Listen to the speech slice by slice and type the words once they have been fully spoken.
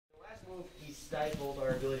stifled our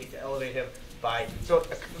ability to elevate him by, so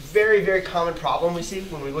a very, very common problem we see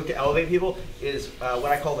when we look to elevate people is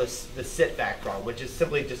what I call the sit back problem, which is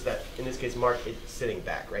simply just that, in this case, Mark is sitting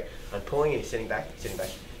back, right? I'm pulling and he's sitting back,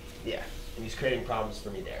 yeah, and he's creating problems for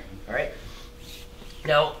me there, all right?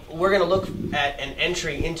 Now, we're gonna look at an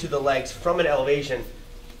entry into the legs from an elevation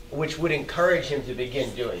which would encourage him to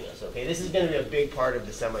begin doing this, okay? This is gonna be a big part of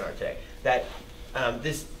the seminar today, that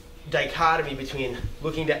this dichotomy between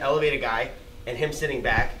looking to elevate a guy and him sitting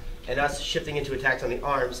back and us shifting into attacks on the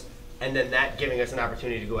arms, and then that giving us an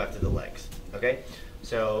opportunity to go after the legs, okay?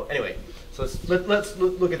 So anyway, so let's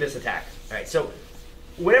look at this attack. All right, so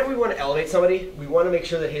whenever we want to elevate somebody, we want to make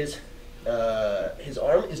sure that his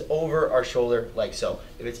arm is over our shoulder like so.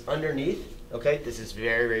 If it's underneath, okay, this is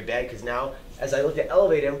very, very bad, because now as I look to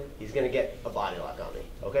elevate him, he's going to get a body lock on me,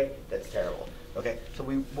 okay? That's terrible, okay? So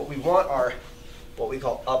what we want are what we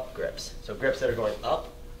call up grips, so grips that are going up.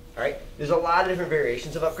 All right, there's a lot of different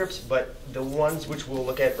variations of up grips, but the ones which we'll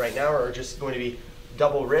look at right now are just going to be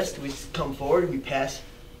double wrist. We come forward, we pass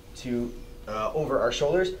to over our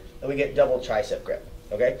shoulders, and we get double tricep grip,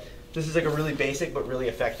 okay? This is like a really basic but really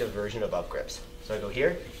effective version of up grips. So I go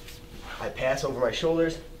here, I pass over my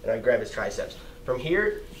shoulders, and I grab his triceps. From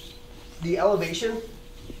here, the elevation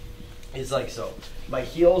is like so. My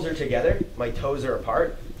heels are together, my toes are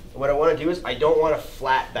apart. And what I want to do is I don't want a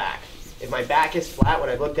flat back. If my back is flat, when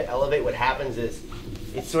I look to elevate, what happens is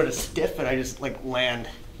it's sort of stiff and I just like land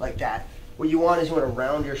like that. What you want is you want to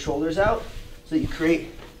round your shoulders out so that you create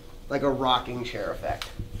like a rocking chair effect.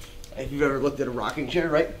 If you've ever looked at a rocking chair,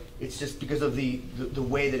 right? It's just because of the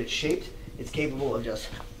way that it's shaped, it's capable of just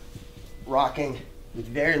rocking with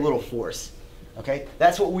very little force, okay?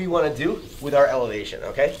 That's what we want to do with our elevation,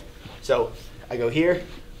 okay? So I go here,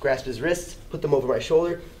 grasp his wrists, put them over my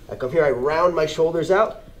shoulder. I come here, I round my shoulders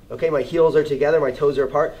out. Okay, my heels are together, my toes are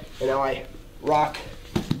apart, and now I rock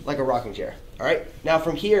like a rocking chair. All right, now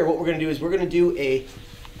from here, what we're gonna do is we're gonna do a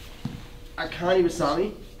Kani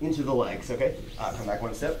Basami into the legs, okay? Come back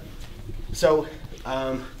one step. So,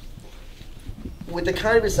 with the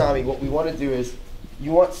Kani Basami, what we wanna do is,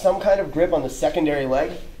 you want some kind of grip on the secondary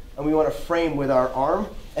leg, and we wanna frame with our arm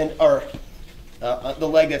and the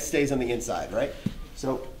leg that stays on the inside, right?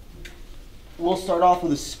 So, we'll start off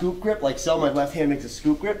with a scoop grip, like so. My left hand makes a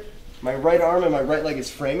scoop grip. My right arm and my right leg is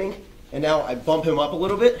framing. And now I bump him up a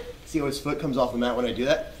little bit. See how his foot comes off the mat when I do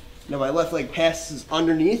that? Now my left leg passes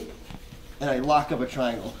underneath, and I lock up a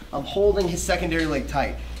triangle. I'm holding his secondary leg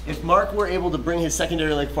tight. If Mark were able to bring his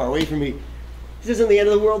secondary leg far away from me, this isn't the end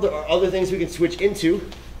of the world. There are other things we can switch into,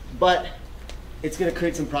 but it's gonna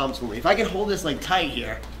create some problems for me. If I can hold this leg tight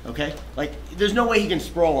here, okay? Like, there's no way he can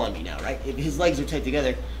sprawl on me now, right? If his legs are tight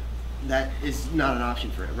together, that is not an option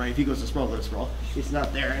for him, right? If he goes to sprawl, go to sprawl. It's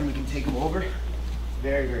not there, and we can take him over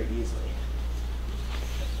very, very easily.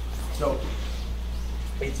 So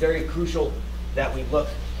it's very crucial that we look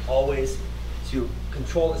always to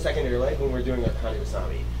control the secondary leg when we're doing our Kani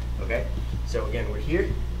Basami, okay? So again, we're here.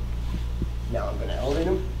 Now I'm gonna elevate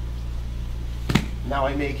him. Now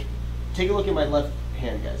take a look at my left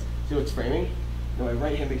hand, guys. See how it's framing? Now my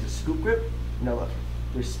right hand makes a scoop grip. Now look,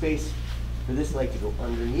 there's space for this leg to go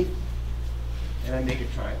underneath, and I make a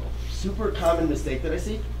triangle. Super common mistake that I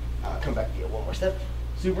see, come back here one more step.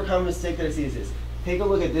 Super common mistake that I see is this. Take a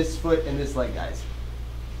look at this foot and this leg, guys.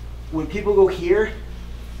 When people go here,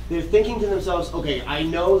 they're thinking to themselves, okay, I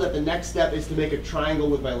know that the next step is to make a triangle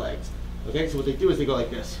with my legs. Okay, so what they do is they go like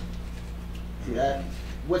this. See that?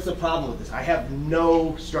 What's the problem with this? I have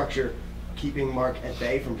no structure keeping Mark at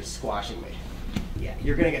bay from just squashing me. Yeah,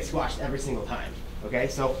 you're gonna get squashed every single time. Okay,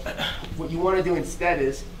 so what you want to do instead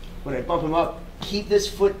is, when I bump him up, keep this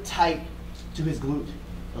foot tight to his glute,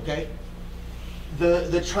 okay?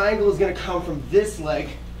 The triangle is going to come from this leg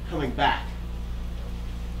coming back.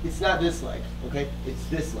 It's not this leg, okay? It's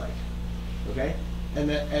this leg, okay?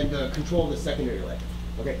 And control the secondary leg,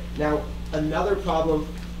 okay? Now, another problem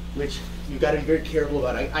which you've got to be very careful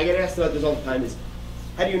about, I get asked about this all the time, is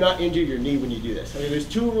how do you not injure your knee when you do this? I mean, there's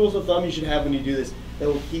 2 rules of thumb you should have when you do this that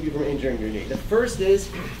will keep you from injuring your knee. The first is,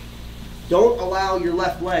 don't allow your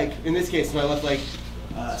left leg, in this case my left leg,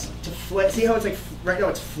 to flare. See how it's like, right now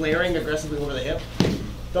it's flaring aggressively over the hip?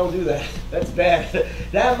 Don't do that, that's bad.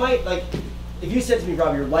 That might, like, if you said to me,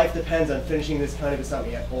 Rob, your life depends on finishing this Kani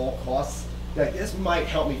Basami at all costs, like, this might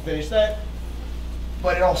help me finish that,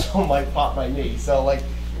 but it also might pop my knee. So like,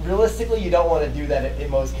 realistically, you don't want to do that in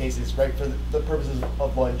most cases, right, for the purposes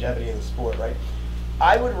of longevity in the sport, right?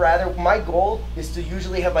 I would rather, my goal is to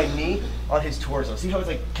usually have my knee on his torso. See how it's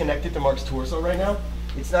like connected to Mark's torso right now?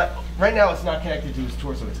 It's not, right now it's not connected to his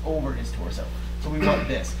torso, it's over his torso. So we want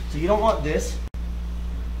this. So you don't want this.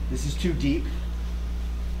 This is too deep.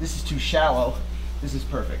 This is too shallow. This is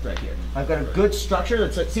perfect right here. I've got a good structure.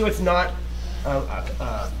 Let's see what's not. Come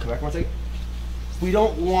back one second. We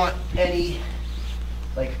don't want any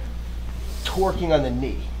like torquing on the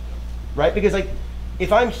knee, right? Because like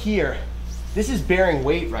if I'm here, this is bearing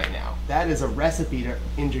weight right now. That is a recipe to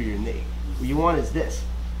injure your knee. What you want is this.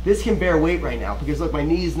 This can bear weight right now because look, my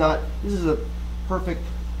knee is not, this is a perfect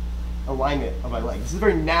alignment of my leg. This is a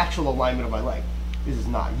very natural alignment of my leg. This is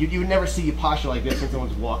not. You would never see a posture like this when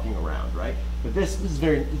someone's walking around, right? But this is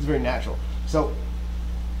very natural. So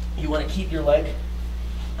you want to keep your leg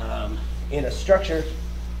in a structure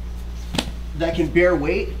that can bear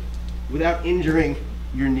weight without injuring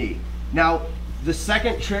your knee. Now, the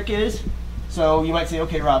second trick is, so you might say,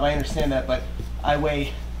 okay, Rob, I understand that, but I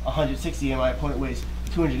weigh 160 and my opponent weighs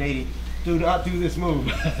 280. Do not do this move.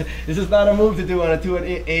 This is not a move to do on a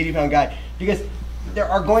 280-pound guy, because there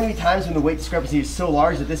are going to be times when the weight discrepancy is so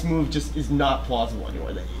large that this move just is not plausible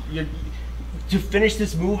anymore. To finish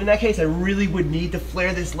this move in that case, I really would need to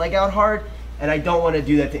flare this leg out hard, and I don't want to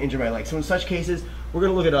do that to injure my leg. So in such cases, we're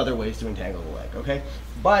going to look at other ways to entangle the leg, okay?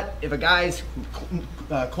 But if a guy's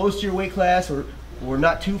close to your weight class or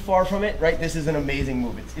not too far from it, right, this is an amazing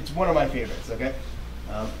move. It's one of my favorites, okay?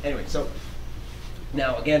 Anyway, so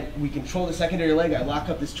now again, we control the secondary leg. I lock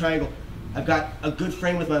up this triangle. I've got a good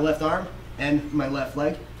frame with my left arm and my left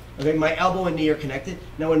leg. Okay, my elbow and knee are connected.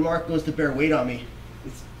 Now when Mark goes to bear weight on me,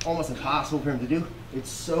 it's almost impossible for him to do. It's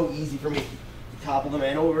so easy for me to topple the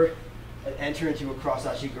man over and enter into a Cross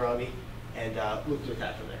Ashi Garami and look to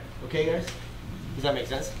attack from there. Okay, guys? Does that make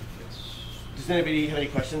sense? Yes. Does anybody have any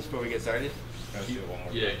questions before we get started?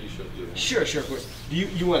 Yeah, you should do it. Sure, of course.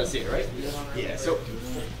 You want to see it, right? Yeah, so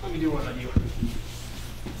let me do one on you.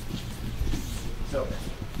 So.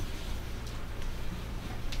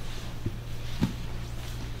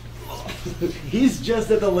 He's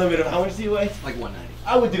just at the limit of how much do you weigh? Like 190.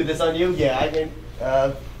 I would do this on you, yeah. I mean,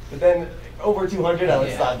 but then over 200, I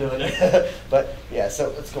would stop doing it. But yeah,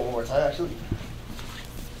 so let's go one more time, actually.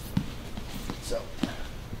 So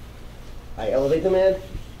I elevate the man,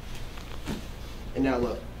 and now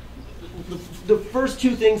look. The first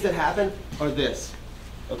two things that happen are this,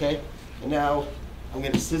 okay? And now I'm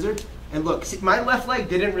gonna scissor, and look, see, my left leg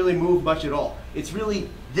didn't really move much at all. It's really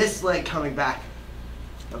this leg coming back.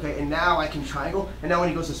 Okay, and now I can triangle, and now when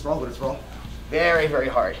he goes to sprawl, go to sprawl. Very, very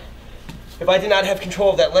hard. If I did not have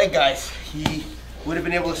control of that leg, guys, he would have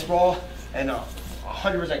been able to sprawl and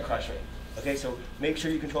 100% crush rate. Okay, so make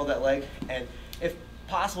sure you control that leg, and if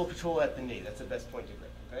possible, control at the knee. That's the best point to grip.